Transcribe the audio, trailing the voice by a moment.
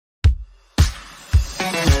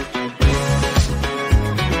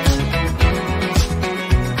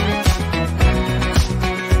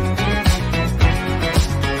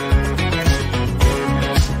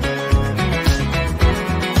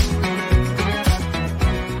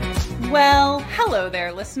Hello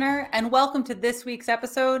there, listener, and welcome to this week's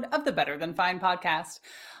episode of the Better Than Fine podcast.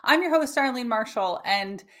 I'm your host, Arlene Marshall,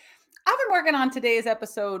 and I've been working on today's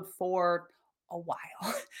episode for a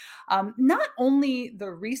while. Not only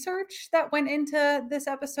the research that went into this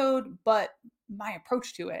episode, but my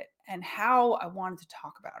approach to it and how I wanted to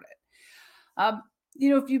talk about it.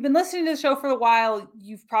 If you've been listening to the show for a while,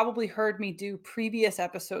 you've probably heard me do previous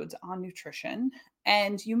episodes on nutrition.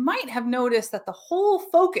 And you might have noticed that the whole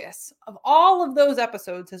focus of all of those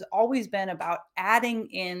episodes has always been about adding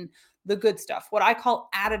in the good stuff, what I call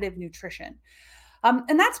additive nutrition.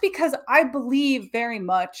 And that's because I believe very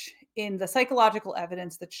much in the psychological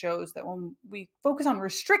evidence that shows that when we focus on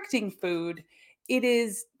restricting food, it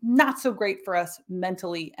is not so great for us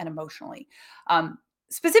mentally and emotionally.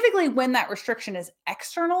 Specifically, when that restriction is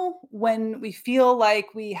external, when we feel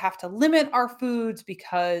like we have to limit our foods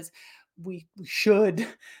because we should,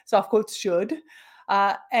 soft quotes should.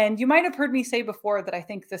 And you might have heard me say before that I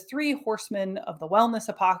think the three horsemen of the wellness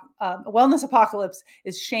apocalypse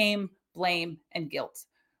is shame, blame, and guilt,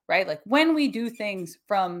 right? Like when we do things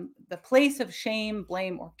from the place of shame,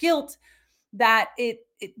 blame, or guilt, that it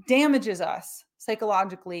damages us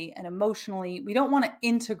psychologically and emotionally. We don't want to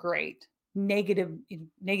integrate negative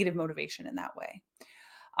motivation in that way.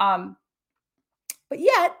 But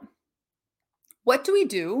yet, what do we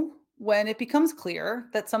do when it becomes clear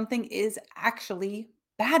that something is actually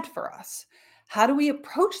bad for us? How do we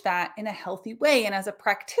approach that in a healthy way? And as a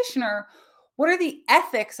practitioner, what are the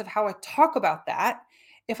ethics of how I talk about that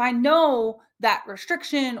if I know that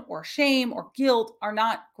restriction or shame or guilt are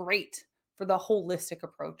not great for the holistic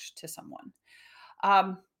approach to someone?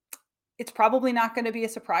 It's probably not going to be a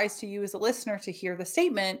surprise to you as a listener to hear the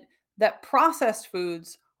statement that processed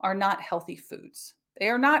foods are not healthy foods. They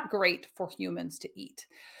are not great for humans to eat.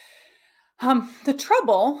 The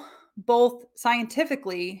trouble, both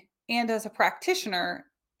scientifically and as a practitioner,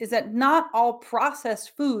 is that not all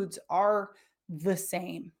processed foods are the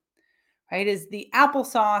same, right? Is the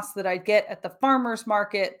applesauce that I get at the farmer's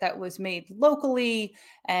market that was made locally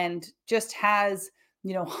and just has,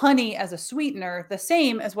 honey as a sweetener, the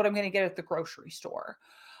same as what I'm going to get at the grocery store?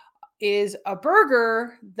 Is a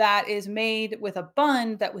burger that is made with a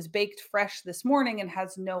bun that was baked fresh this morning and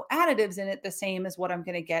has no additives in it the same as what I'm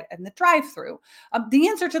going to get in the drive-through? The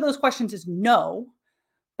answer to those questions is no,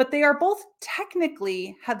 but they are both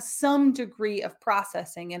technically have some degree of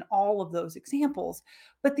processing in all of those examples,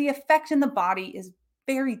 but the effect in the body is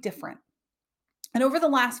very different. And over the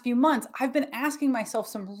last few months, I've been asking myself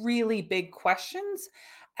some really big questions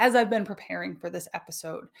as I've been preparing for this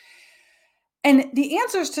episode. And the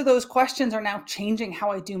answers to those questions are now changing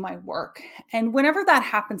how I do my work. And whenever that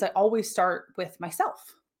happens, I always start with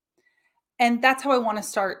myself. And that's how I want to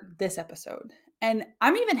start this episode. And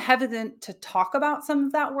I'm even hesitant to talk about some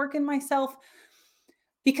of that work in myself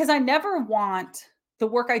because I never want the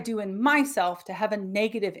work I do in myself to have a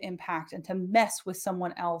negative impact and to mess with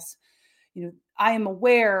someone else. I am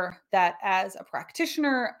aware that as a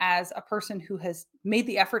practitioner, as a person who has made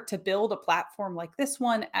the effort to build a platform like this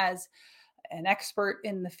one, as an expert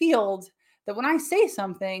in the field, that when I say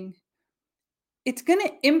something, it's going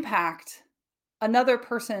to impact another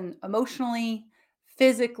person emotionally,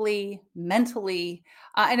 physically, mentally,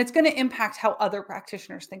 and it's going to impact how other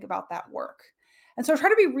practitioners think about that work. And so I try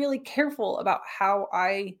to be really careful about how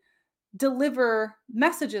I deliver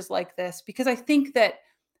messages like this because I think that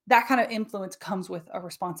that kind of influence comes with a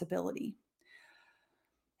responsibility.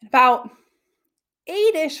 About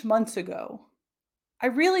 8-ish months ago, I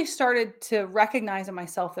really started to recognize in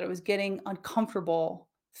myself that I was getting uncomfortable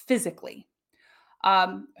physically. I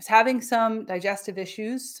was having some digestive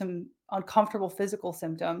issues, some uncomfortable physical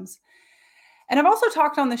symptoms. And I've also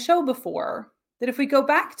talked on the show before that if we go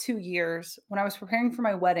back 2 years, when I was preparing for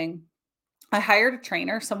my wedding, I hired a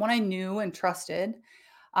trainer, someone I knew and trusted,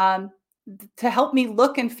 um, to help me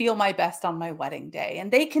look and feel my best on my wedding day.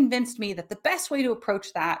 And they convinced me that the best way to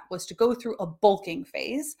approach that was to go through a bulking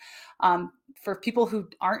phase. For people who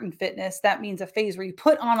aren't in fitness, that means a phase where you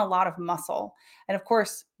put on a lot of muscle. And of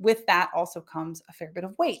course, with that also comes a fair bit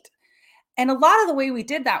of weight. And a lot of the way we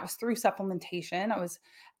did that was through supplementation. I was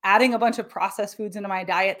adding a bunch of processed foods into my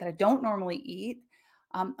diet that I don't normally eat.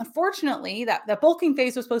 Unfortunately, that bulking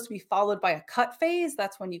phase was supposed to be followed by a cut phase.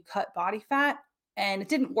 That's when you cut body fat, and it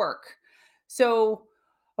didn't work. So,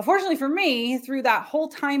 unfortunately for me, through that whole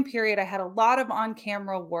time period, I had a lot of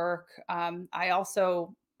on-camera work. I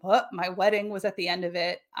also, my wedding was at the end of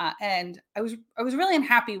it, and I was really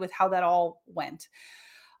unhappy with how that all went.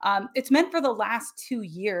 It's meant for the last 2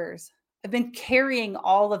 years, I've been carrying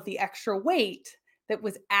all of the extra weight that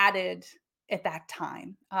was added at that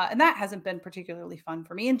time. And that hasn't been particularly fun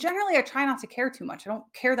for me. And generally, I try not to care too much. I don't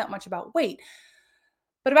care that much about weight.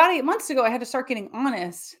 But about 8 months ago, I had to start getting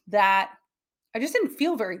honest that I just didn't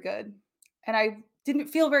feel very good. And I didn't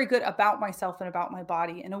feel very good about myself and about my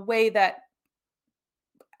body in a way that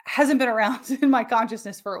hasn't been around in my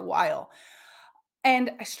consciousness for a while.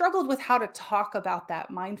 And I struggled with how to talk about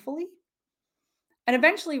that mindfully, and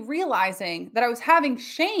eventually realizing that I was having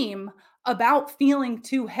shame about feeling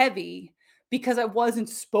too heavy because I wasn't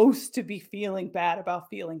supposed to be feeling bad about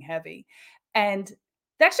feeling heavy. And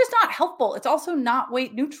that's just not helpful. It's also not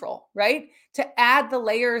weight neutral, right? To add the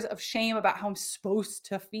layers of shame about how I'm supposed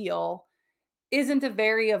to feel isn't a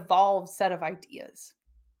very evolved set of ideas.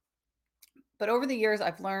 But over the years,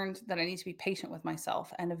 I've learned that I need to be patient with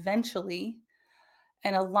myself, and eventually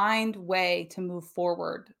an aligned way to move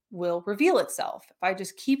forward will reveal itself. If I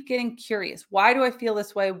just keep getting curious, why do I feel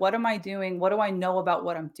this way? What am I doing? What do I know about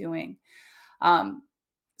what I'm doing? Um,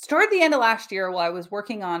 Toward the end of last year, while I was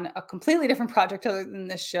working on a completely different project other than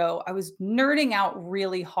this show, I was nerding out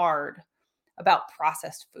really hard about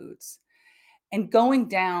processed foods and going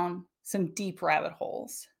down some deep rabbit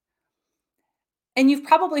holes. And you've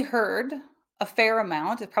probably heard a fair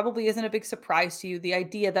amount, it probably isn't a big surprise to you, the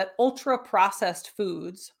idea that ultra processed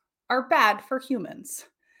foods are bad for humans.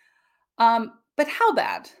 But how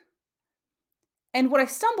bad? And what I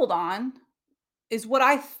stumbled on is what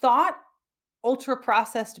I thought ultra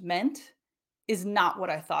processed meant is not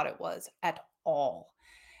what I thought it was at all.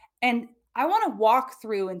 And I want to walk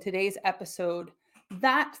through in today's episode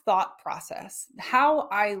that thought process, how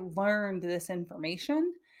I learned this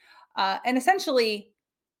information, and essentially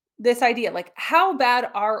this idea like, how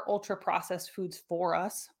bad are ultra processed foods for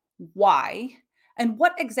us? Why? And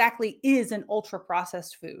what exactly is an ultra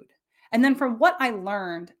processed food? And then from what I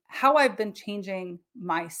learned, how I've been changing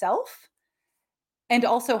myself and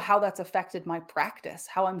also how that's affected my practice,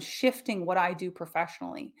 how I'm shifting what I do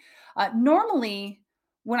professionally. Normally,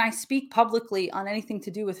 when I speak publicly on anything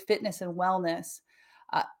to do with fitness and wellness,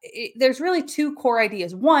 there's really two core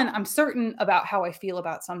ideas. One, I'm certain about how I feel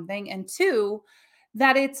about something. And two,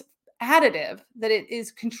 that it's additive, that it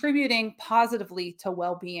is contributing positively to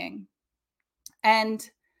well being. And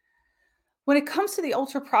when it comes to the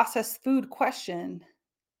ultra processed food question,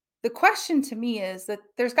 the question to me is that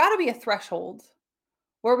there's got to be a threshold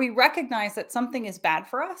where we recognize that something is bad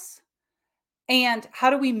for us, and how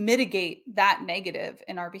do we mitigate that negative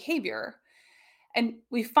in our behavior? And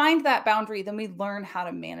we find that boundary, then we learn how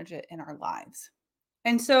to manage it in our lives.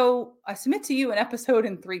 And so I submit to you an episode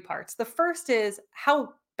in three parts. The first is,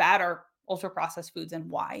 how bad are ultra processed foods and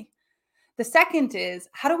why? The second is,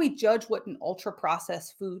 how do we judge what an ultra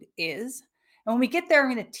processed food is? And when we get there,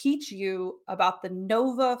 I'm going to teach you about the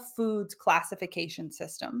Nova Foods classification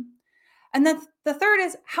system. And then the third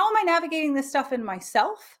is, how am I navigating this stuff in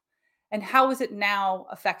myself? And how is it now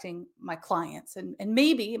affecting my clients? And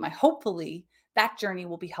maybe, hopefully, that journey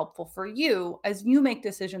will be helpful for you as you make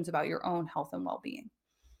decisions about your own health and well being.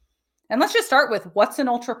 And let's just start with, what's an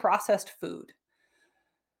ultra processed food?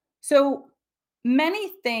 So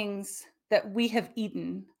many things that we have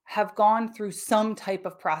eaten have gone through some type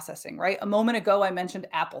of processing, right? A moment ago, I mentioned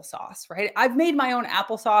applesauce, right? I've made my own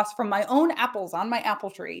applesauce from my own apples on my apple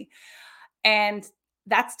tree. And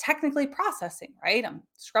that's technically processing, right? I'm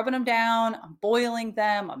scrubbing them down, I'm boiling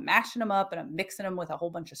them, I'm mashing them up, and I'm mixing them with a whole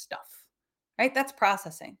bunch of stuff, right? That's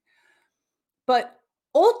processing. But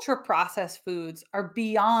ultra processed foods are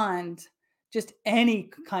beyond just any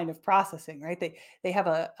kind of processing, right? They have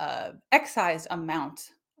a excised amount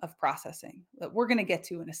of processing that we're going to get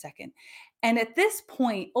to in a second. And at this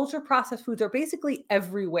point, ultra processed foods are basically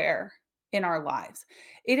everywhere in our lives.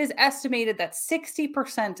 It is estimated that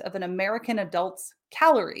 60% of an American adult's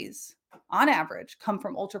calories on average come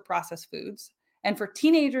from ultra processed foods. And for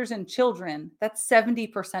teenagers and children, that's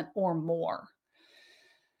 70% or more.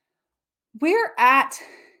 We're at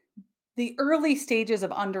the early stages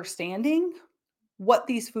of understanding what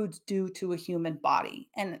these foods do to a human body.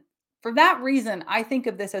 And for that reason, I think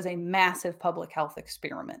of this as a massive public health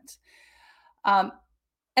experiment. Um,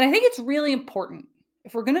 and I think it's really important,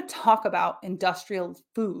 if we're going to talk about industrial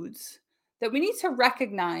foods, that we need to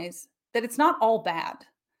recognize that it's not all bad.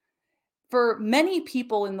 For many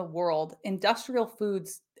people in the world, industrial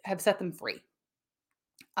foods have set them free.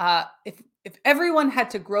 If everyone had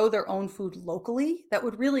to grow their own food locally, that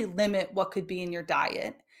would really limit what could be in your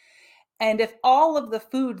diet. And if all of the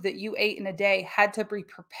food that you ate in a day had to be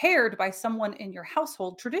prepared by someone in your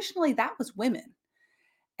household, traditionally that was women.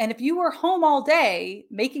 And if you were home all day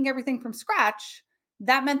making everything from scratch,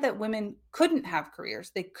 that meant that women couldn't have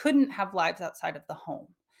careers. They couldn't have lives outside of the home.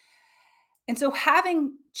 And so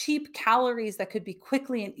having cheap calories that could be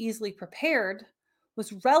quickly and easily prepared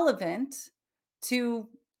was relevant to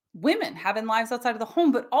women having lives outside of the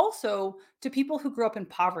home, but also to people who grew up in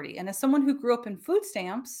poverty. And as someone who grew up in food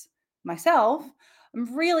stamps myself,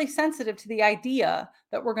 I'm really sensitive to the idea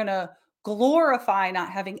that we're going to glorify not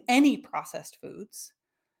having any processed foods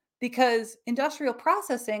because industrial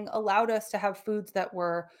processing allowed us to have foods that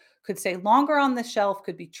were could stay longer on the shelf,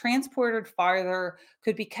 could be transported farther,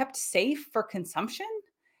 could be kept safe for consumption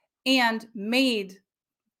and made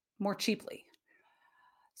more cheaply.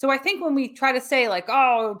 So I think when we try to say like,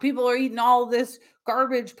 oh, people are eating all this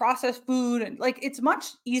garbage processed food and like it's much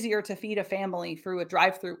easier to feed a family through a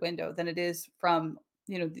drive-through window than it is from,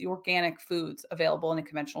 the organic foods available in a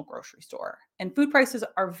conventional grocery store. And food prices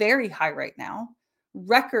are very high right now,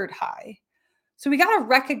 record high. So we got to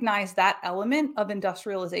recognize that element of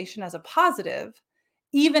industrialization as a positive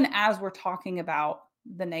even as we're talking about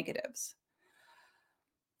the negatives.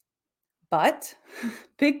 But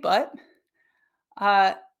big but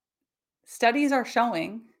uh studies are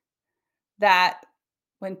showing that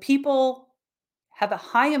when people have a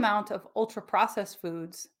high amount of ultra processed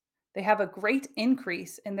foods, they have a great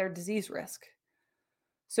increase in their disease risk.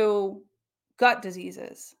 So, gut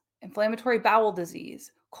diseases, inflammatory bowel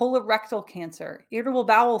disease, colorectal cancer, irritable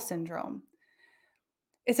bowel syndrome.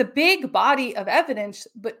 It's a big body of evidence,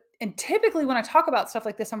 but and typically when I talk about stuff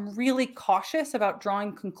like this, I'm really cautious about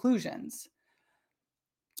drawing conclusions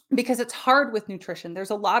because it's hard with nutrition.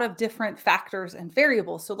 There's a lot of different factors and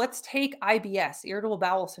variables. So let's take IBS, irritable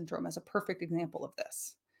bowel syndrome, as a perfect example of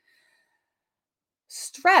this.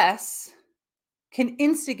 Stress can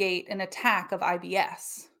instigate an attack of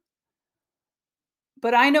IBS.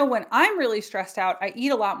 But I know when I'm really stressed out, I eat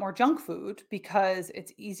a lot more junk food because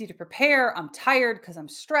it's easy to prepare. I'm tired because I'm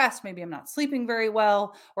stressed. Maybe I'm not sleeping very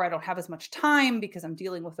well, or I don't have as much time because I'm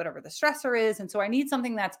dealing with whatever the stressor is. And so I need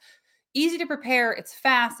something that's easy to prepare, it's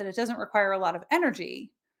fast, and it doesn't require a lot of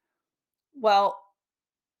energy. Well,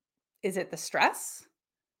 is it the stress?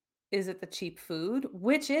 Is it the cheap food?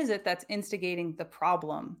 Which is it that's instigating the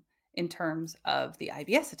problem in terms of the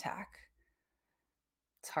IBS attack?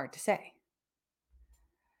 It's hard to say.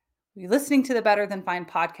 You're listening to the Better Than Fine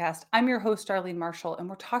podcast. I'm your host, Darlene Marshall, and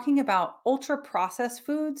we're talking about ultra processed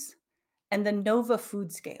foods and the Nova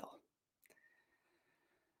food scale.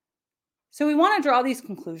 So we want to draw these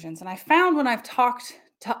conclusions. And I found when I've talked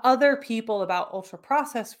to other people about ultra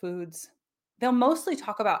processed foods, they'll mostly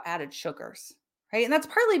talk about added sugars, right? And that's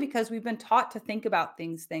partly because we've been taught to think about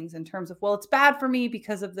things in terms of, well, it's bad for me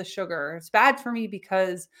because of the sugar. It's bad for me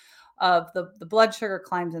because of the blood sugar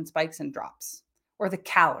climbs and spikes and drops or the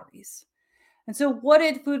calories. And so what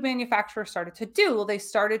did food manufacturers started to do? Well, they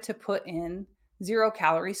started to put in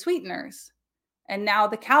 0-calorie sweeteners. And now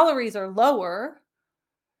the calories are lower.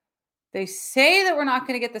 They say that we're not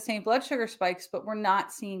going to get the same blood sugar spikes, but we're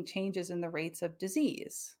not seeing changes in the rates of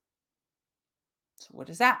disease. So what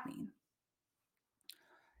does that mean?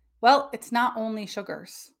 Well, it's not only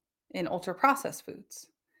sugars in ultra processed foods.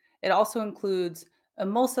 It also includes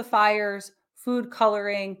emulsifiers, food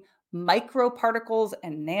coloring, microparticles,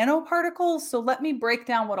 and nanoparticles. So let me break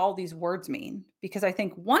down what all these words mean, because I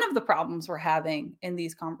think one of the problems we're having in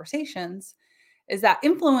these conversations is that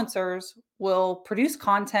influencers will produce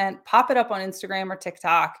content, pop it up on Instagram or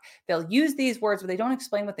TikTok. They'll use these words, but they don't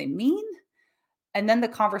explain what they mean. And then the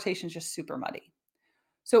conversation is just super muddy.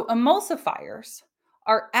 So emulsifiers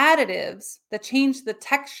are additives that change the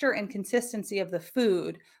texture and consistency of the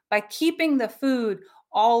food by keeping the food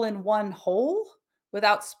all in one whole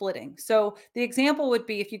without splitting. So the example would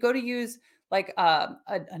be if you go to use like a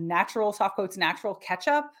natural soft coats natural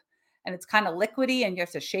ketchup and it's kind of liquidy and you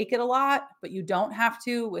have to shake it a lot, but you don't have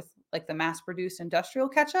to with like the mass produced industrial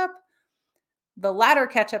ketchup. The latter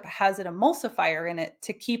ketchup has an emulsifier in it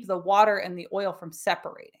to keep the water and the oil from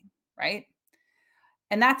separating, right?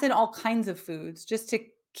 And that's in all kinds of foods, just to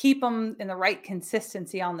keep them in the right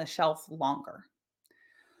consistency on the shelf longer.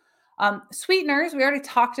 Sweeteners, we already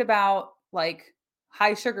talked about like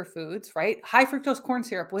high sugar foods, right? High fructose corn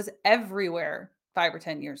syrup was everywhere 5 or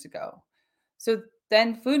 10 years ago. So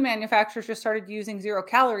then food manufacturers just started using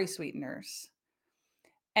 0-calorie sweeteners.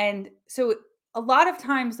 And so a lot of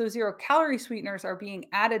times those 0-calorie sweeteners are being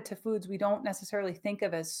added to foods we don't necessarily think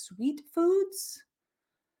of as sweet foods.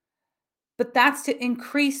 But that's to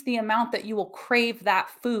increase the amount that you will crave that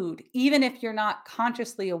food, even if you're not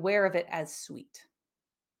consciously aware of it as sweet.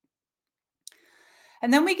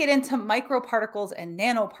 And then we get into microparticles and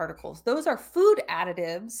nanoparticles. Those are food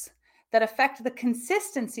additives that affect the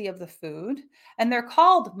consistency of the food. And they're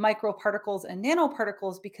called microparticles and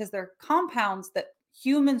nanoparticles because they're compounds that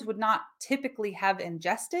humans would not typically have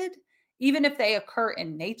ingested even if they occur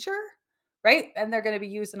in nature, right? And they're going to be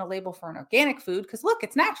used in a label for an organic food because look,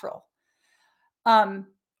 it's natural. Um,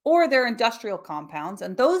 or they're industrial compounds,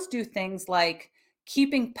 and those do things like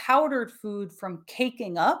keeping powdered food from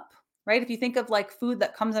caking up, right? If you think of like food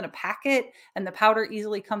that comes in a packet and the powder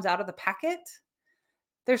easily comes out of the packet,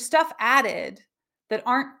 there's stuff added that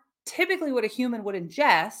aren't typically what a human would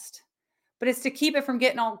ingest, but it's to keep it from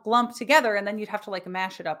getting all glumped together and then you'd have to like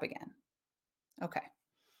mash it up again. Okay.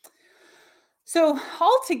 So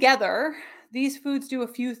altogether, these foods do a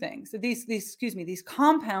few things. These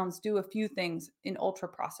compounds do a few things in ultra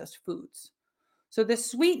processed foods. So the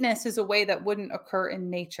sweetness is a way that wouldn't occur in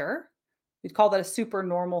nature. We'd call that a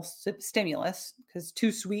supernormal stimulus because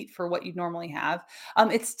too sweet for what you'd normally have.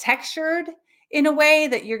 It's textured in a way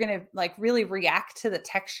that you're going to like really react to the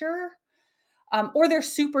texture. Or they're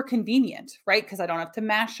super convenient, right? Because I don't have to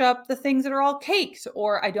mash up the things that are all caked,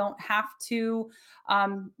 or I don't have to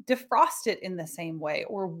defrost it in the same way,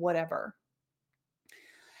 or whatever.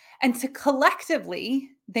 And to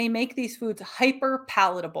collectively, they make these foods hyper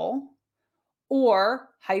palatable or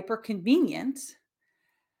hyper convenient.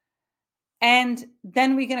 And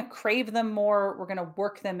then we're going to crave them more. We're going to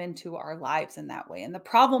work them into our lives in that way. And the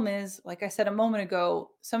problem is, like I said a moment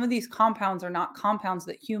ago, some of these compounds are not compounds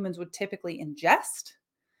that humans would typically ingest.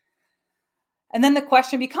 And then the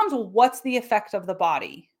question becomes, well, what's the effect of the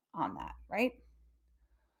body on that, right?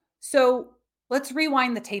 So let's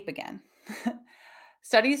rewind the tape again.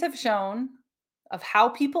 Studies have shown of how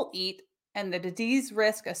people eat and the disease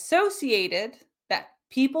risk associated that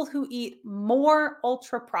people who eat more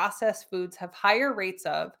ultra processed foods have higher rates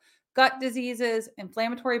of gut diseases,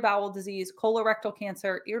 inflammatory bowel disease, colorectal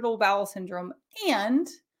cancer, irritable bowel syndrome, and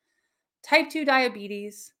type 2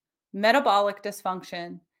 diabetes, metabolic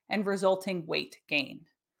dysfunction, and resulting weight gain.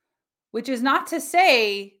 Which is not to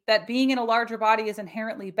say that being in a larger body is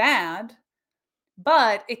inherently bad,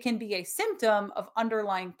 but it can be a symptom of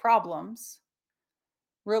underlying problems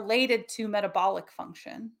related to metabolic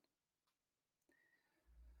function.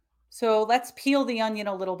 So let's peel the onion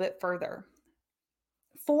a little bit further.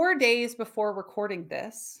 4 days before recording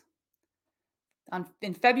this,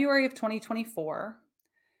 in February of 2024,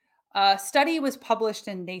 a study was published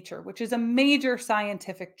in Nature, which is a major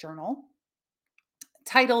scientific journal,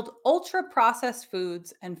 titled Ultra Processed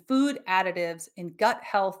Foods and Food Additives in Gut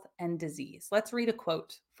Health and Disease. Let's read a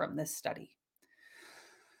quote from this study.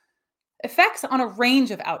 Effects on a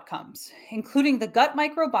range of outcomes, including the gut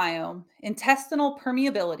microbiome, intestinal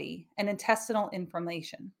permeability, and intestinal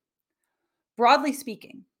inflammation. Broadly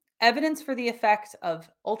speaking, evidence for the effects of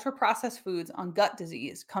ultra-processed foods on gut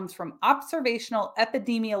disease comes from observational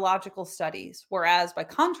epidemiological studies, whereas, by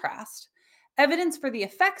contrast, evidence for the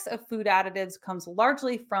effects of food additives comes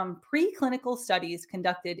largely from preclinical studies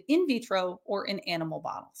conducted in vitro or in animal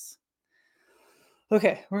models.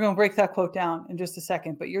 Okay, we're going to break that quote down in just a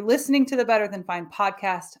second, but you're listening to the Better Than Fine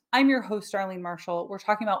podcast. I'm your host, Darlene Marshall. We're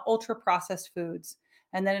talking about ultra-processed foods,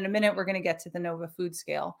 and then in a minute, we're going to get to the NOVA food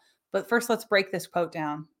scale. But first, let's break this quote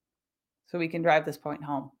down so we can drive this point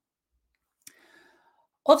home.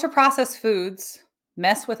 Ultra-processed foods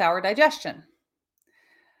mess with our digestion.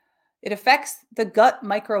 It affects the gut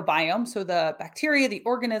microbiome, so the bacteria, the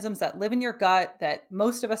organisms that live in your gut that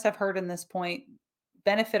most of us have heard in this point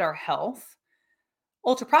benefit our health.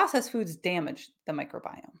 Ultra-processed foods damage the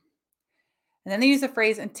microbiome. And then they use the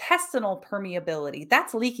phrase intestinal permeability.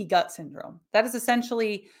 That's leaky gut syndrome. That is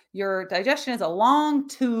essentially your digestion is a long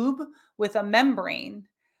tube with a membrane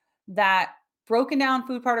that broken down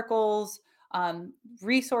food particles,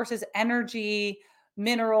 resources, energy,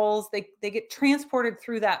 minerals, they get transported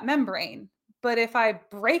through that membrane. But if I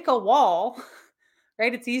break a wall,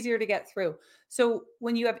 right, it's easier to get through. So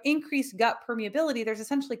when you have increased gut permeability, there's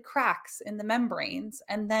essentially cracks in the membranes,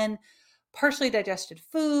 and then partially digested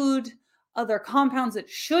food, other compounds that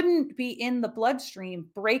shouldn't be in the bloodstream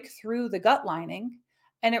break through the gut lining,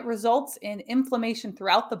 and it results in inflammation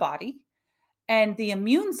throughout the body and the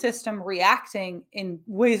immune system reacting in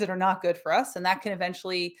ways that are not good for us. And that can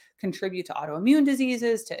eventually contribute to autoimmune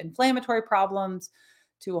diseases, to inflammatory problems,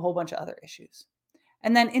 to a whole bunch of other issues.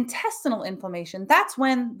 And then intestinal inflammation, that's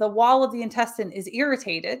when the wall of the intestine is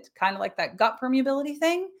irritated, kind of like that gut permeability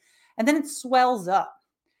thing, and then it swells up.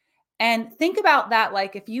 And think about that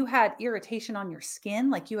like if you had irritation on your skin,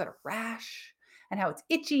 like you had a rash and how it's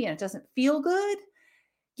itchy and it doesn't feel good.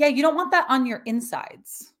 Yeah, you don't want that on your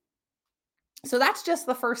insides. So that's just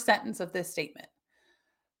the first sentence of this statement.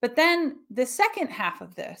 But then the second half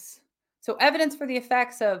of this, so evidence for the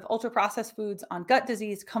effects of ultra-processed foods on gut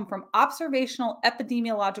disease come from observational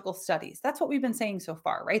epidemiological studies. That's what we've been saying so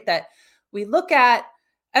far, right? That we look at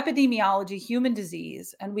epidemiology, human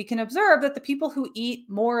disease, and we can observe that the people who eat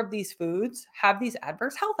more of these foods have these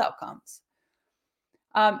adverse health outcomes.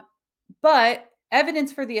 Um, but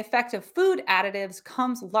evidence for the effect of food additives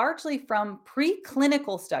comes largely from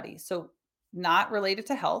preclinical studies, so not related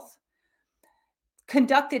to health,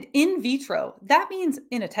 conducted in vitro. That means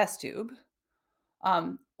in a test tube,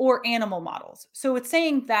 or animal models. So it's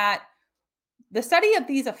saying that the study of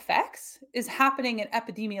these effects is happening in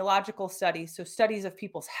epidemiological studies, so studies of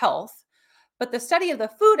people's health. But the study of the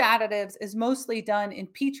food additives is mostly done in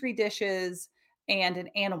petri dishes and in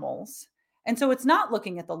animals. And so it's not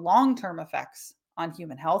looking at the long-term effects on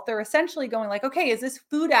human health. They're essentially going like, okay, is this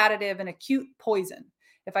food additive an acute poison?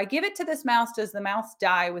 If I give it to this mouse, does the mouse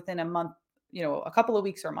die within a month, a couple of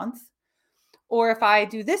weeks or a month? Or if I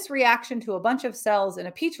do this reaction to a bunch of cells in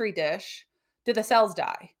a petri dish, do the cells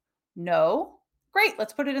die? No. Great,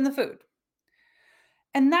 let's put it in the food.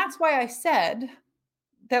 And that's why I said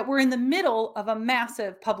that we're in the middle of a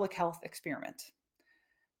massive public health experiment,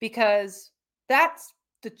 because that's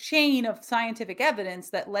the chain of scientific evidence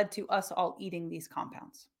that led to us all eating these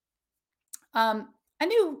compounds. I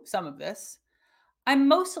knew some of this. I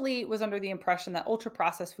mostly was under the impression that ultra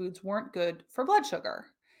processed foods weren't good for blood sugar.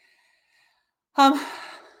 Um,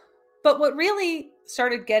 but what really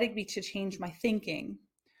started getting me to change my thinking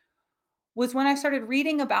was when I started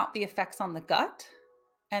reading about the effects on the gut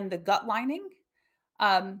and the gut lining,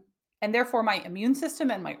 um, and therefore my immune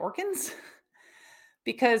system and my organs.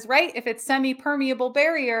 Because, right, if its semi-permeable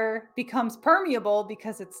barrier becomes permeable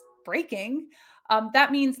because it's breaking,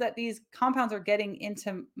 that means that these compounds are getting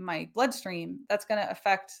into my bloodstream. That's going to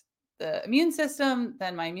affect the immune system.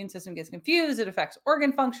 Then my immune system gets confused. It affects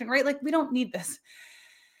organ function, right? Like, we don't need this.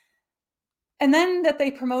 And then that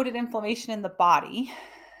they promoted inflammation in the body,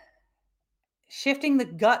 shifting the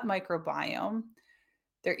gut microbiome.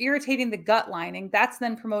 They're irritating the gut lining. That's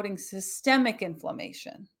then promoting systemic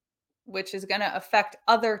inflammation, which is going to affect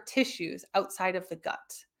other tissues outside of the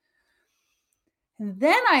gut. And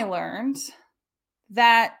then I learned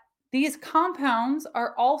that these compounds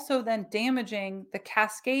are also then damaging the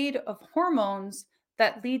cascade of hormones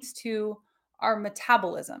that leads to our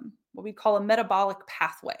metabolism, what we call a metabolic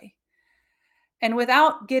pathway. And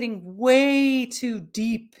without getting way too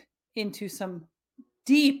deep into some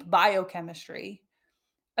deep biochemistry,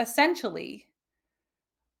 essentially,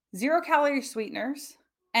 0-calorie sweeteners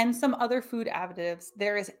and some other food additives,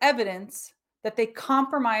 there is evidence that they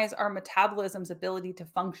compromise our metabolism's ability to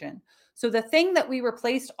function. So the thing that we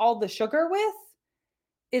replaced all the sugar with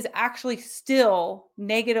is actually still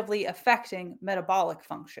negatively affecting metabolic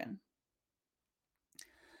function.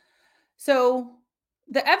 So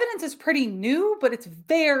the evidence is pretty new, but it's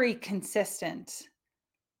very consistent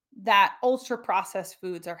that ultra processed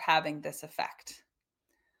foods are having this effect.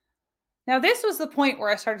 Now, this was the point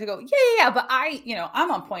where I started to go, yeah, but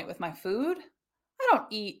I'm on point with my food. I don't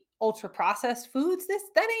eat ultra processed foods.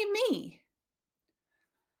 That ain't me.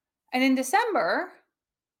 And in December,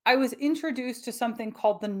 I was introduced to something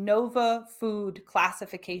called the Nova Food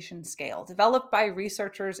Classification Scale, developed by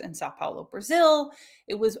researchers in Sao Paulo, Brazil.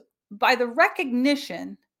 It was by the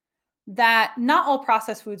recognition that not all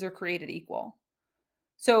processed foods are created equal.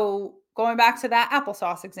 So going back to that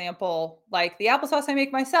applesauce example, like the applesauce I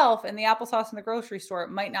make myself and the applesauce in the grocery store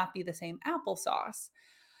might not be the same applesauce.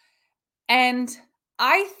 And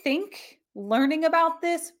I think learning about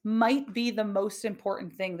this might be the most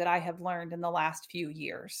important thing that I have learned in the last few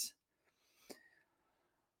years.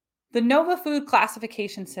 The Nova Food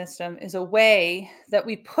Classification System is a way that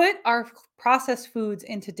we put our processed foods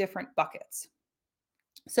into different buckets.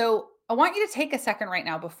 So I want you to take a second right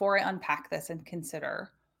now before I unpack this and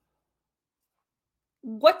consider,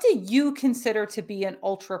 what do you consider to be an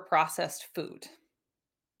ultra processed food?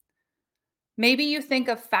 Maybe you think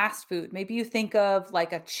of fast food. Maybe you think of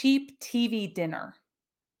like a cheap TV dinner.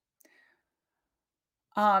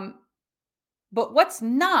 Um, but what's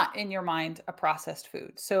not in your mind a processed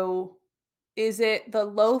food? So is it the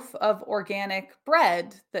loaf of organic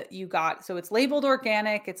bread that you got? So it's labeled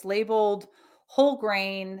organic, it's labeled whole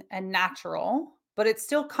grain and natural, but it's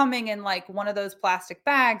still coming in like one of those plastic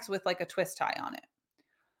bags with like a twist tie on it.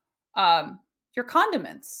 Your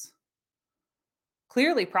condiments,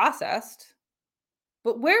 clearly processed,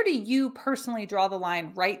 but where do you personally draw the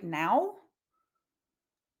line right now?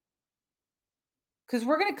 Because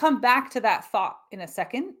we're going to come back to that thought in a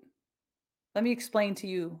second. Let me explain to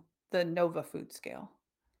you the Nova food scale.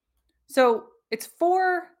 So it's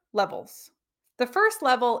 4 levels. The first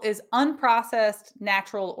level is unprocessed,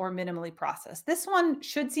 natural, or minimally processed. This one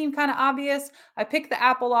should seem kind of obvious. I pick the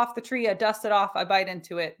apple off the tree, I dust it off, I bite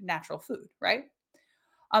into it, natural food, right?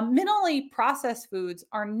 Minimally processed foods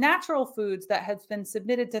are natural foods that has been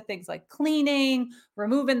submitted to things like cleaning,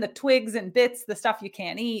 removing the twigs and bits, the stuff you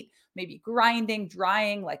can't eat, maybe grinding,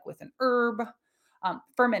 drying, like with an herb.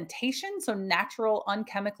 Fermentation, so natural,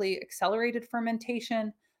 unchemically accelerated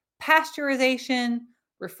fermentation, pasteurization,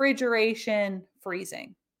 refrigeration,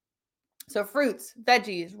 freezing. So fruits,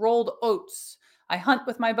 veggies, rolled oats. I hunt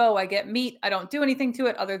with my bow. I get meat. I don't do anything to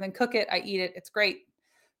it other than cook it. I eat it. It's great.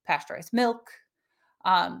 Pasteurized milk,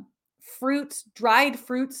 um, fruits, dried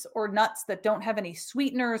fruits or nuts that don't have any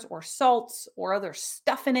sweeteners or salts or other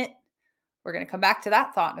stuff in it. We're going to come back to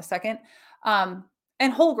that thought in a second. Um,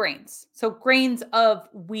 and whole grains. So grains of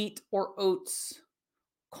wheat or oats,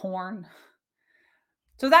 corn.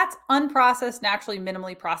 So that's unprocessed, naturally,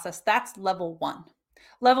 minimally processed. That's level one.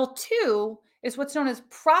 Level two is what's known as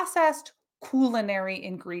processed culinary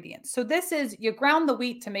ingredients. So this is you ground the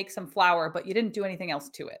wheat to make some flour, but you didn't do anything else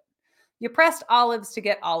to it. You pressed olives to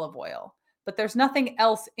get olive oil, but there's nothing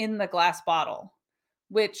else in the glass bottle,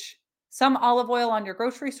 which some olive oil on your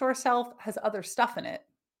grocery store shelf has other stuff in it.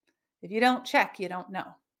 If you don't check, you don't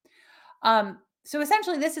know. So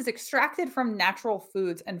essentially, this is extracted from natural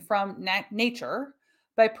foods and from nature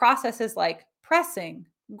by processes like pressing,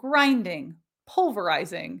 grinding,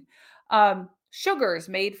 pulverizing, sugars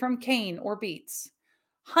made from cane or beets,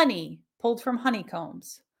 honey pulled from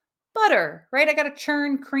honeycombs, butter, right? I got to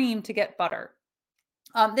churn cream to get butter.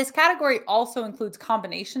 This category also includes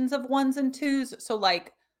combinations of ones and twos, so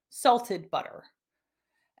like salted butter.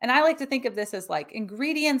 And I like to think of this as like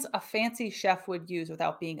ingredients a fancy chef would use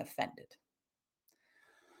without being offended.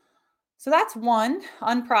 So that's one,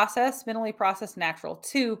 unprocessed, minimally processed, natural.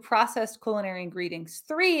 Two, processed culinary ingredients.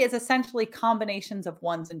 Three is essentially combinations of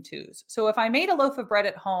ones and twos. So if I made a loaf of bread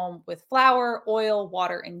at home with flour, oil,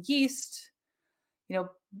 water, and yeast,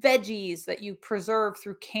 veggies that you preserve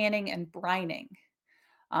through canning and brining,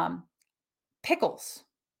 um, pickles,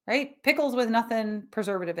 right? Pickles with nothing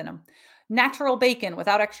preservative in them, natural bacon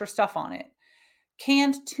without extra stuff on it,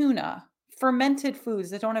 canned tuna, fermented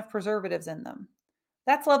foods that don't have preservatives in them.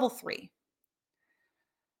 That's level three.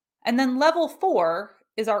 And then level four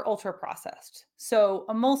is our ultra processed. So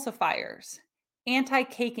emulsifiers,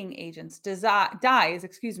 anti-caking agents, dyes,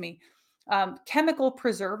 chemical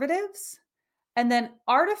preservatives, and then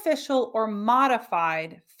artificial or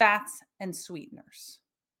modified fats and sweeteners.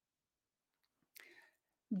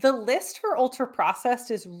 The list for ultra processed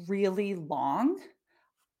is really long.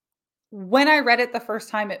 When I read it the first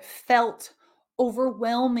time, it felt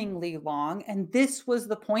overwhelmingly long. And this was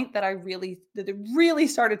the point that it really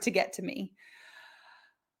started to get to me.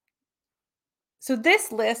 So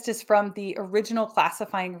this list is from the original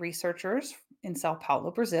classifying researchers in Sao Paulo,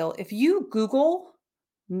 Brazil. If you Google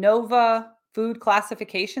Nova food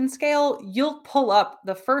classification scale, you'll pull up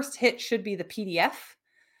the first hit should be the PDF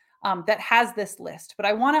that has this list. But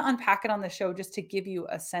I want to unpack it on the show just to give you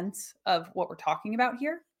a sense of what we're talking about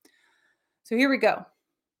here. So here we go.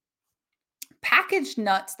 Packaged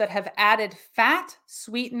nuts that have added fat,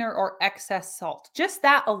 sweetener, or excess salt. Just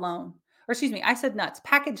that alone. Or excuse me, I said nuts.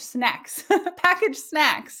 Packaged snacks. Packaged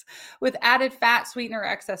snacks with added fat, sweetener, or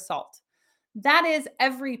excess salt. That is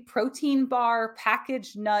every protein bar,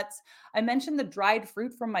 packaged nuts. I mentioned the dried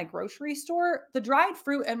fruit from my grocery store. The dried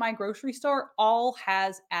fruit at my grocery store all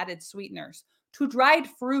has added sweeteners to dried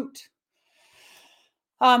fruit.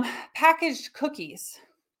 Packaged cookies,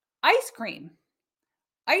 ice cream.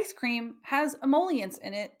 Ice cream has emollients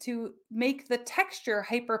in it to make the texture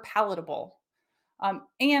hyper palatable,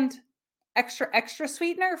 and extra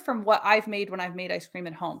sweetener from what I've made when I've made ice cream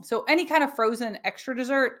at home. So any kind of frozen extra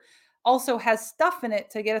dessert also has stuff in it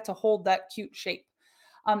to get it to hold that cute shape.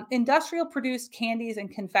 Industrial produced candies and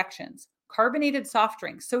confections, carbonated soft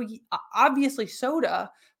drinks. So obviously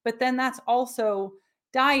soda, but then that's also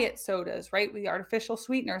diet sodas, right? The artificial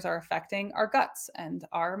sweeteners are affecting our guts and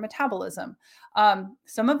our metabolism.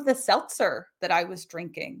 Some of the seltzer that I was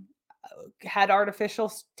drinking had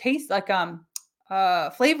artificial taste, like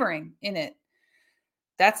flavoring in it.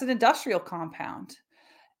 That's an industrial compound.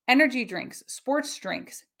 Energy drinks, sports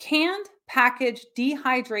drinks, canned, packaged,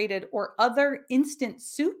 dehydrated, or other instant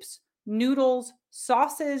soups, noodles,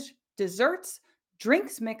 sausage, desserts,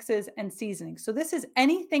 drinks mixes, and seasonings. So this is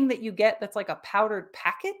anything that you get that's like a powdered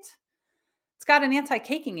packet. It's got an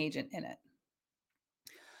anti-caking agent in it.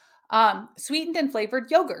 Sweetened and flavored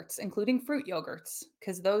yogurts, including fruit yogurts,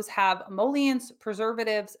 because those have emollients,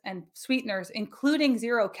 preservatives, and sweeteners, including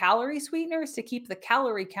 0-calorie sweeteners to keep the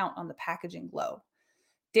calorie count on the packaging low.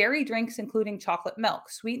 Dairy drinks, including chocolate milk,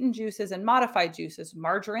 sweetened juices and modified juices,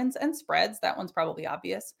 margarines and spreads. That one's probably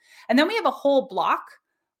obvious. And then we have a whole block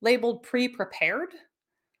labeled pre-prepared.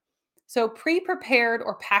 So, pre-prepared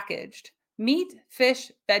or packaged meat,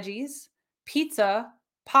 fish, veggies, pizza,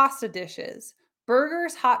 pasta dishes,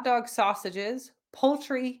 burgers, hot dogs, sausages,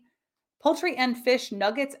 poultry and fish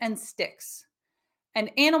nuggets and sticks,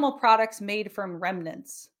 and animal products made from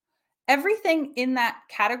remnants. Everything in that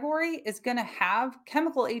category is going to have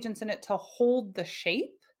chemical agents in it to hold the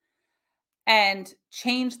shape and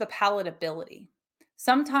change the palatability.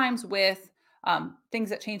 Sometimes with things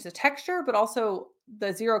that change the texture, but also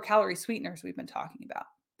the 0 calorie sweeteners we've been talking about.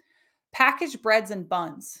 Packaged breads and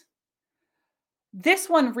buns. This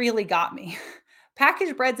one really got me.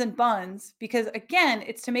 Packaged breads and buns, because again,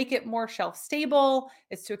 it's to make it more shelf stable,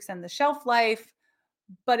 it's to extend the shelf life,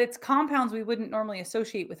 but it's compounds we wouldn't normally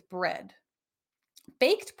associate with bread.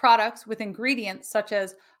 Baked products with ingredients such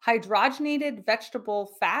as hydrogenated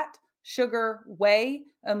vegetable fat, sugar, whey,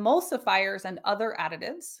 emulsifiers, and other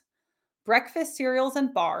additives, breakfast cereals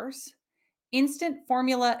and bars, instant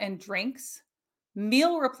formula and drinks,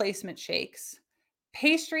 meal replacement shakes,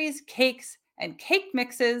 pastries, cakes, and cake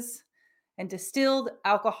mixes, and distilled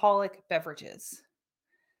alcoholic beverages.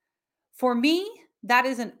 For me, that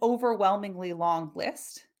is an overwhelmingly long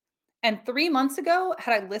list. And 3 months ago,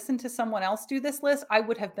 had I listened to someone else do this list, I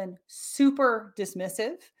would have been super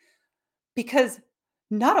dismissive because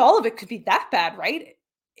not all of it could be that bad, right?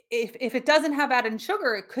 If it doesn't have added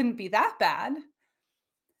sugar, it couldn't be that bad.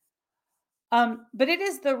 But it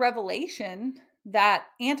is the revelation that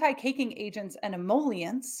anti-caking agents and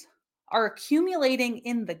emollients are accumulating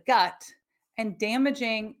in the gut and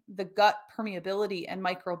damaging the gut permeability and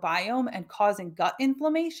microbiome and causing gut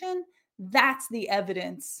inflammation. That's the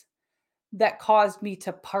evidence that caused me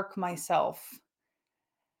to park myself,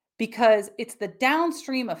 because it's the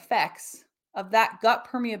downstream effects of that gut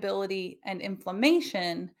permeability and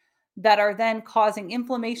inflammation that are then causing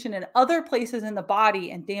inflammation in other places in the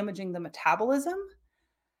body and damaging the metabolism.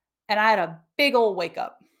 And I had a big old wake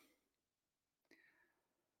up.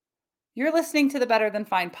 You're listening to the Better Than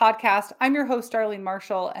Fine podcast. I'm your host, Darlene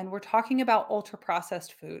Marshall, and we're talking about ultra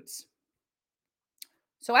processed foods.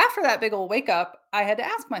 So after that big old wake up, I had to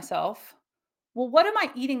ask myself, well, what am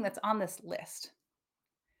I eating that's on this list?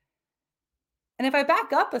 And if I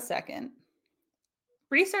back up a second,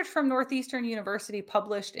 research from Northeastern University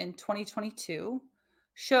published in 2022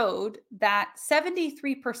 showed that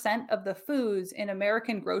 73% of the foods in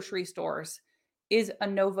American grocery stores is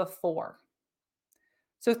ANOVA 4.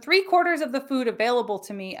 So 3/4 of the food available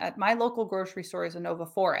to me at my local grocery store is ANOVA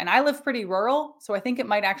 4. And I live pretty rural, so I think it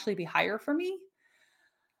might actually be higher for me.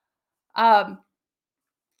 Um,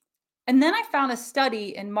 and then I found a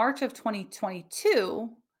study in March of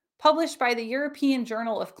 2022 published by the European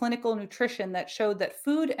Journal of Clinical Nutrition that showed that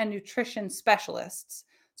food and nutrition specialists,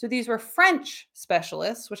 so these were French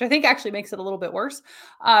specialists, which I think actually makes it a little bit worse,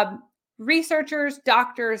 researchers,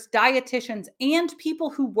 doctors, dietitians, and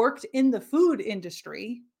people who worked in the food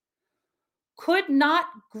industry could not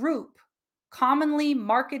group commonly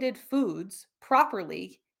marketed foods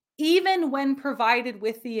properly, even when provided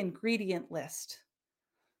with the ingredient list.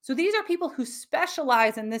 So these are people who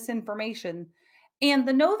specialize in this information. And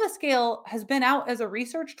the NOVA scale has been out as a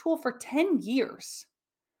research tool for 10 years.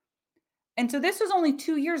 And so this was only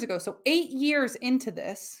 2 years ago. So 8 years into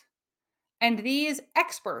this, and these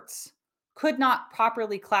experts could not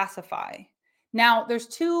properly classify. Now, there's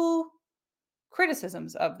two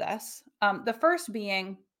criticisms of this. The first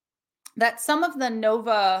being that some of the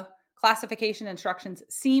NOVA classification instructions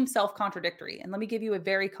seem self-contradictory. And let me give you a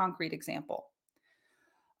very concrete example.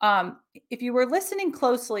 If you were listening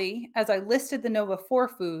closely as I listed the NOVA 4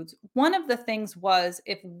 foods, one of the things was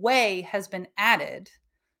if whey has been added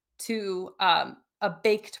to a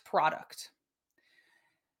baked product.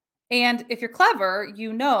 And if you're clever,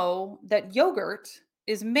 you know that yogurt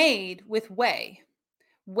is made with whey.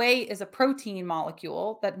 Whey is a protein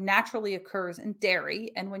molecule that naturally occurs in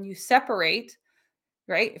dairy. And when you separate,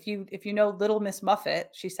 right, if you know Little Miss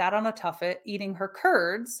Muffet, she sat on a tuffet eating her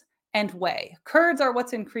curds and whey. Curds are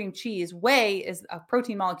what's in cream cheese. Whey is a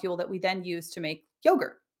protein molecule that we then use to make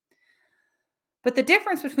yogurt. But the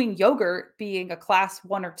difference between yogurt being a class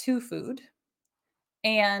 1 or 2 food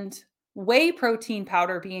and whey protein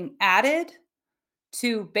powder being added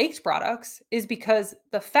to baked products is because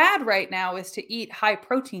the fad right now is to eat high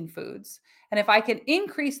protein foods. And if I can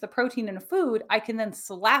increase the protein in a food, I can then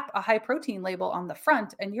slap a high protein label on the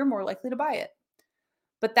front and you're more likely to buy it.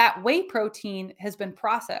 But that whey protein has been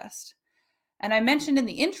processed. And I mentioned in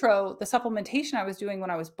the intro the supplementation I was doing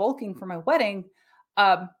when I was bulking for my wedding.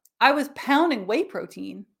 I was pounding whey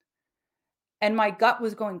protein and my gut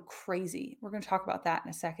was going crazy. We're going to talk about that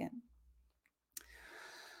in a second.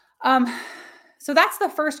 So that's the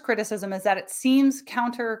first criticism, is that it seems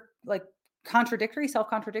like contradictory,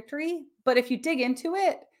 self-contradictory, but if you dig into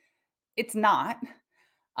it, it's not.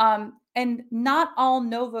 And not all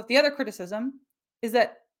Nova, the other criticism is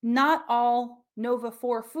that not all Nova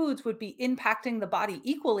 4 foods would be impacting the body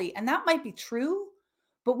equally. And that might be true,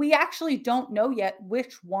 but we actually don't know yet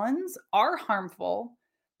which ones are harmful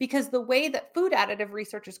because the way that food additive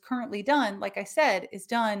research is currently done, like I said, is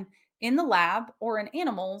done in the lab or in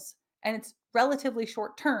animals, and it's relatively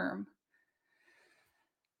short term.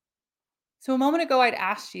 So a moment ago, I'd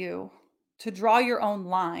asked you to draw your own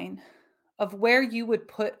line of where you would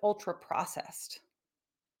put ultra processed.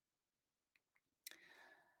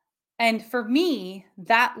 And for me,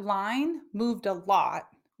 that line moved a lot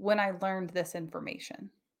when I learned this information.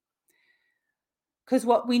 Because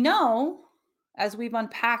what we know, as we've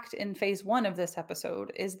unpacked in phase one of this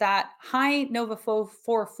episode, is that high Nova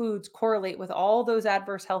 4 foods correlate with all those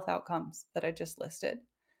adverse health outcomes that I just listed.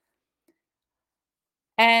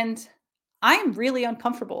 And I'm really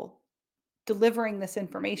uncomfortable delivering this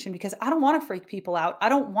information because I don't want to freak people out. I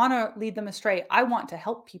don't want to lead them astray. I want to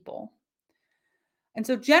help people. And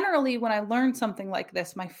so generally when I learn something like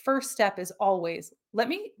this, my first step is always let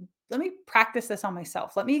me practice this on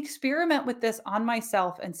myself. Let me experiment with this on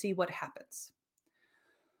myself and see what happens.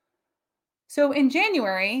 So in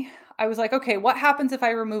January, I was like, okay, what happens if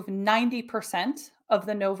I remove 90% of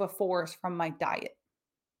the Nova 4s from my diet?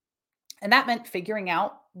 And that meant figuring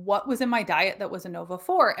out what was in my diet that was a Nova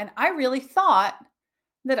 4. And I really thought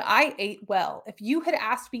that I ate well. If you had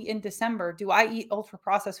asked me in December, do I eat ultra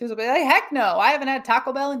processed foods? I'd be like, heck no, I haven't had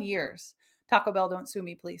Taco Bell in years. Taco Bell, don't sue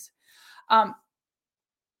me, please. Um,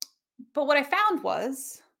 but what I found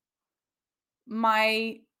was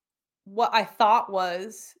my what I thought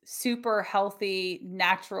was super healthy,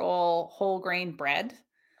 natural, whole grain bread,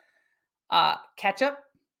 ketchup,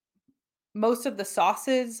 most of the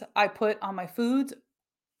sauces I put on my foods,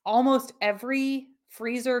 almost every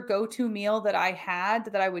freezer go-to meal that I had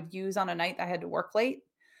that I would use on a night I had to work late.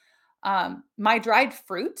 My dried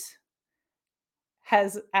fruit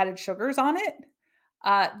has added sugars on it.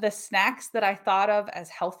 The snacks that I thought of as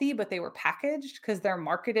healthy, but they were packaged because they're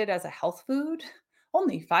marketed as a health food,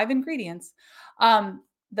 only 5 ingredients.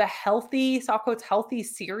 The healthy, so quotes, healthy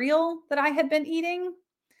cereal that I had been eating.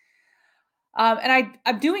 And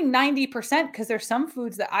I'm doing 90% because there's some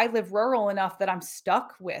foods that I live rural enough that I'm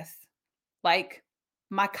stuck with. Like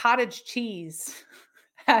my cottage cheese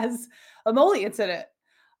has emollients in it.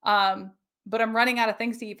 Um, but I'm running out of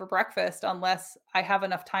things to eat for breakfast unless I have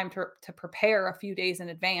enough time to prepare a few days in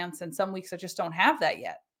advance. And some weeks I just don't have that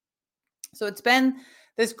yet. So it's been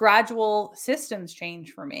this gradual systems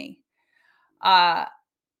change for me. Uh,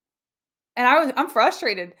 and I'm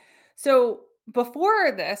frustrated. So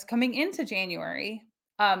before this, coming into January,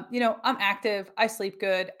 I'm active, I sleep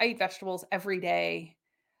good, I eat vegetables every day,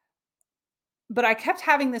 but I kept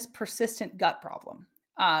having this persistent gut problem.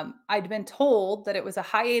 I'd been told that it was a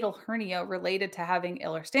hiatal hernia related to having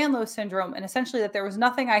Ehlers-Danlos syndrome, and essentially that there was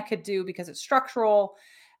nothing I could do because it's structural,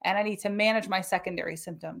 and I need to manage my secondary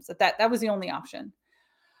symptoms. That was the only option.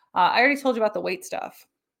 I already told you about the weight stuff,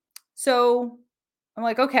 so I'm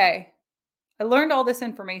like, okay, I learned all this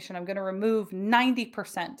information. I'm going to remove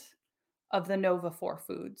 90% of the Nova 4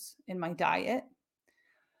 foods in my diet,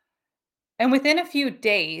 and within a few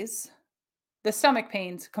days, the stomach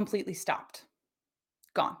pains completely stopped,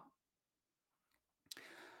 gone.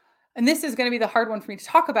 And this is going to be the hard one for me to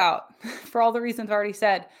talk about for all the reasons I already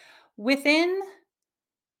said. Within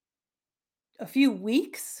a few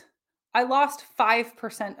weeks, I lost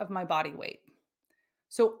 5% of my body weight.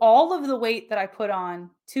 So, all of the weight that I put on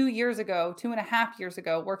 2 years ago, 2.5 years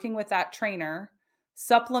ago, working with that trainer,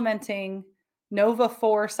 supplementing Nova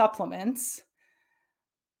 4 supplements,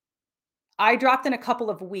 I dropped in a couple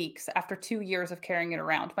of weeks after 2 years of carrying it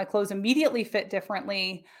around. My clothes immediately fit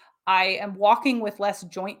differently. I am walking with less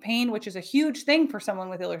joint pain, which is a huge thing for someone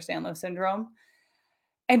with Ehlers-Danlos syndrome.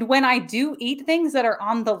 And when I do eat things that are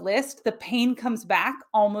on the list, the pain comes back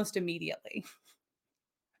almost immediately.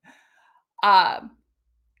 Um,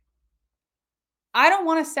 I don't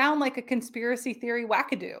want to sound like a conspiracy theory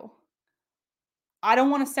wackadoo. I don't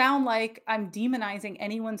want to sound like I'm demonizing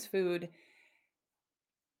anyone's food.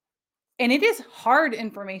 And it is hard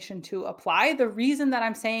information to apply. The reason that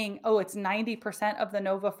I'm saying, oh, it's 90% of the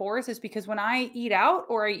Nova 4s is because when I eat out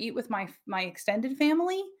or I eat with my extended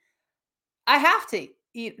family, I have to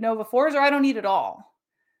eat Nova 4s or I don't eat at all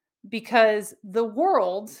because the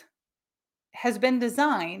world has been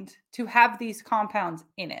designed to have these compounds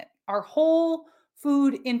in it. Our whole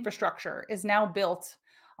food infrastructure is now built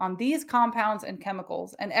on these compounds and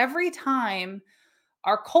chemicals. And every time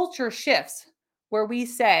our culture shifts where we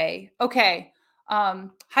say, okay,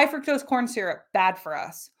 High fructose corn syrup, bad for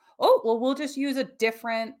us. Oh, well, we'll just use a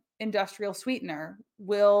different industrial sweetener.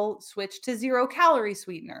 We'll switch to 0-calorie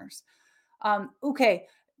sweeteners. Okay,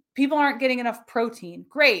 people aren't getting enough protein.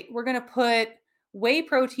 Great. We're going to put whey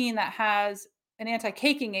protein that has an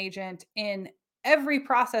anti-caking agent in every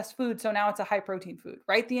processed food. So now it's a high protein food,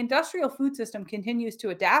 right? The industrial food system continues to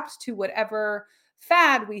adapt to whatever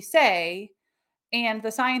fad we say. And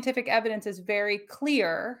the scientific evidence is very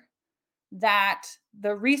clear that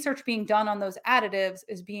the research being done on those additives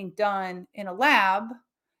is being done in a lab,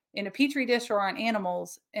 in a petri dish, or on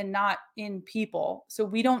animals, and not in people. So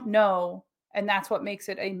we don't know. And that's what makes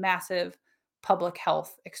it a massive public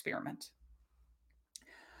health experiment.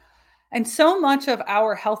 And so much of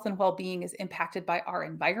our health and well-being is impacted by our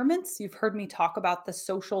environments. You've heard me talk about the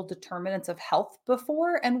social determinants of health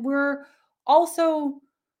before, and also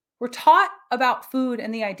we're taught about food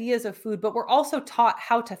and the ideas of food, but we're also taught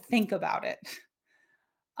how to think about it.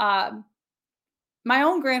 Um, my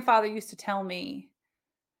own grandfather used to tell me,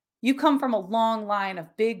 "You come from a long line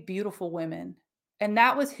of big, beautiful women." And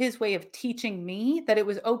that was his way of teaching me that it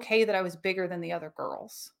was okay that I was bigger than the other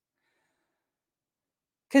girls.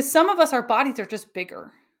 Because some of us, our bodies are just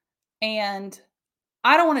bigger. And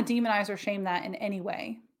I don't want to demonize or shame that in any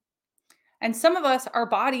way. And some of us, our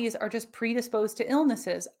bodies are just predisposed to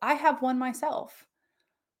illnesses. I have one myself.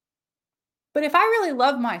 But if I really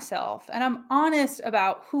love myself and I'm honest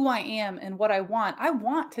about who I am and what I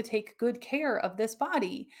want to take good care of this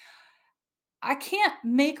body. I can't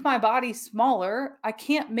make my body smaller. I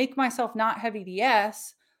can't make myself not have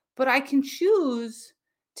EDS, but I can choose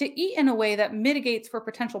to eat in a way that mitigates for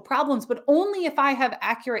potential problems, but only if I have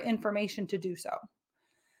accurate information to do so.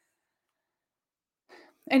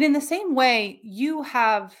 And in the same way, you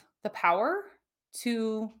have the power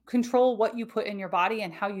to control what you put in your body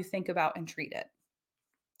and how you think about and treat it.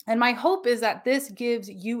 And my hope is that this gives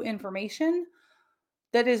you information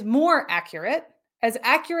that is more accurate, as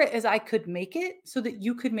accurate as I could make it, so that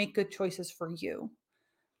you could make good choices for you.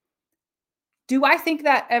 Do I think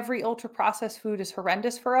that every ultra processed food is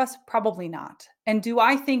horrendous for us? Probably not. And do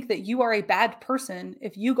I think that you are a bad person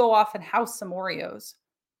if you go off and house some Oreos?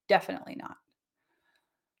 Definitely not.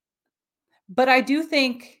 But I do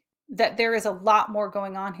think that there is a lot more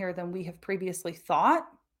going on here than we have previously thought,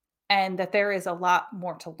 and that there is a lot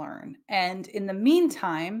more to learn. And in the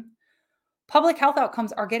meantime, public health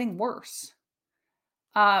outcomes are getting worse.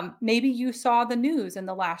 Maybe you saw the news in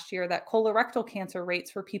the last year that colorectal cancer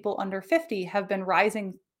rates for people under 50 have been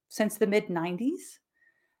rising since the mid 90s.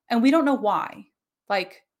 And we don't know why.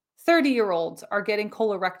 Like 30-year-olds are getting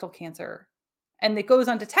colorectal cancer and it goes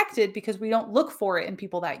undetected because we don't look for it in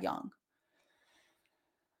people that young.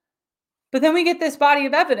 But then we get this body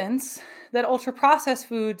of evidence that ultra processed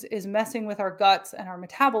foods is messing with our guts and our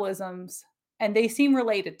metabolisms, and they seem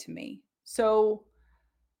related to me. So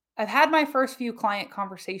I've had my first few client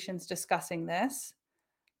conversations discussing this,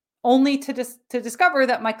 only to discover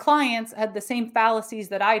that my clients had the same fallacies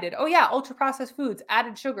that I did. Oh yeah, ultra processed foods,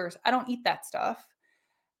 added sugars. I don't eat that stuff.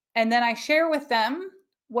 And then I share with them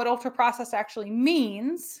what ultra processed actually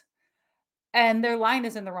means, and their line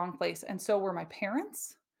is in the wrong place. And so were my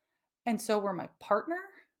parents, and so were my partner.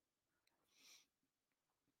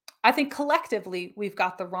 I think collectively we've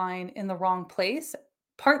got the line in the wrong place,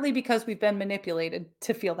 partly because we've been manipulated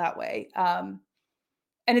to feel that way.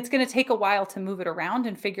 And it's going to take a while to move it around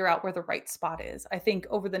and figure out where the right spot is. I think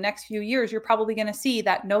over the next few years, you're probably going to see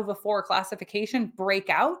that Nova 4 classification break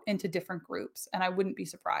out into different groups, and I wouldn't be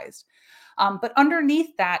surprised. But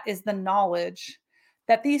underneath that is the knowledge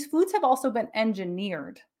that these foods have also been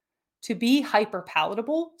engineered to be hyper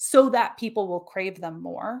palatable so that people will crave them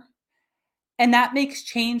more. And that makes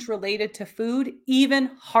change related to food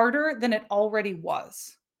even harder than it already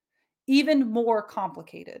was, even more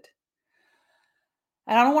complicated.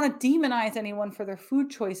 And I don't want to demonize anyone for their food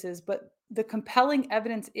choices, but the compelling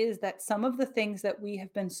evidence is that some of the things that we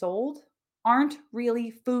have been sold aren't really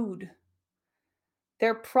food.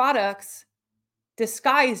 They're products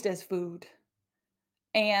disguised as food.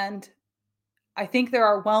 And I think there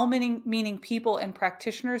are well-meaning people and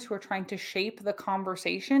practitioners who are trying to shape the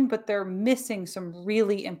conversation, but they're missing some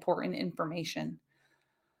really important information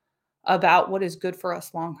about what is good for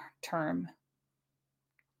us long term.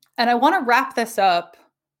 And I want to wrap this up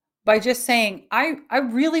by just saying, I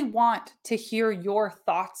really want to hear your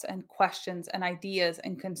thoughts and questions and ideas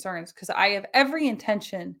and concerns, because I have every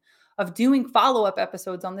intention of doing follow-up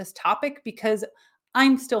episodes on this topic because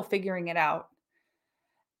I'm still figuring it out.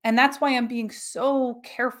 And that's why I'm being so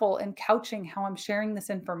careful and couching how I'm sharing this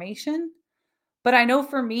information. But I know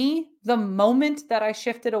for me, the moment that I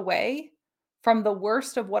shifted away from the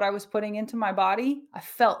worst of what I was putting into my body, I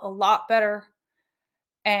felt a lot better.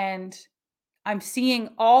 And I'm seeing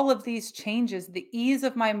all of these changes, the ease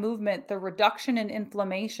of my movement, the reduction in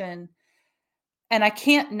inflammation. And I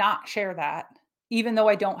can't not share that, even though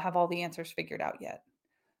I don't have all the answers figured out yet.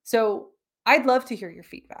 So I'd love to hear your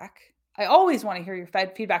feedback. I always want to hear your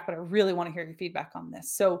feedback, but I really want to hear your feedback on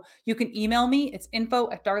this. So you can email me. It's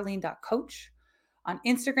info@darlene.coach. On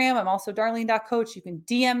Instagram, I'm also darlene.coach. You can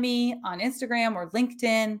DM me on Instagram or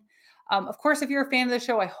LinkedIn. Of course, if you're a fan of the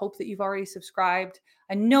show, I hope that you've already subscribed.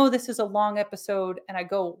 I know this is a long episode and I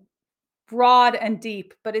go broad and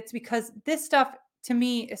deep, but it's because this stuff to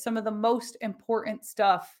me is some of the most important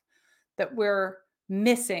stuff that we're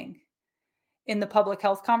missing in the public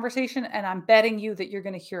health conversation. And I'm betting you that you're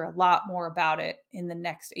going to hear a lot more about it in the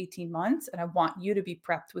next 18 months. And I want you to be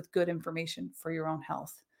prepped with good information for your own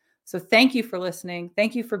health. So thank you for listening.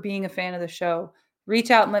 Thank you for being a fan of the show.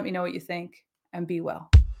 Reach out and let me know what you think, and be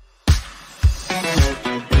well.